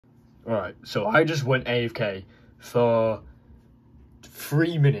Alright, so I just went AFK for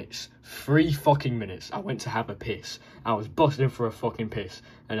 3 minutes. 3 fucking minutes. I went to have a piss. I was busting for a fucking piss.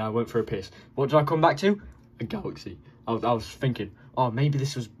 And I went for a piss. What did I come back to? A galaxy. I was thinking, oh, maybe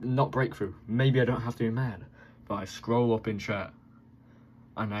this was not breakthrough. Maybe I don't have to be mad. But I scroll up in chat.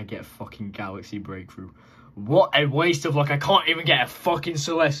 And I get a fucking galaxy breakthrough. What a waste of luck. I can't even get a fucking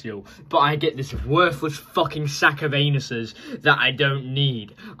celestial. But I get this worthless fucking sack of anuses that I don't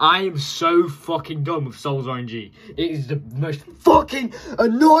need. I am so fucking done with Souls RNG. It is the most fucking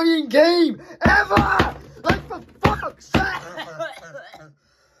annoying game ever! Like, for fuck's sake!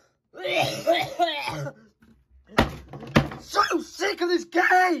 So sick of this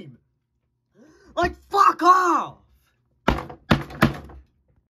game! Like, fuck off!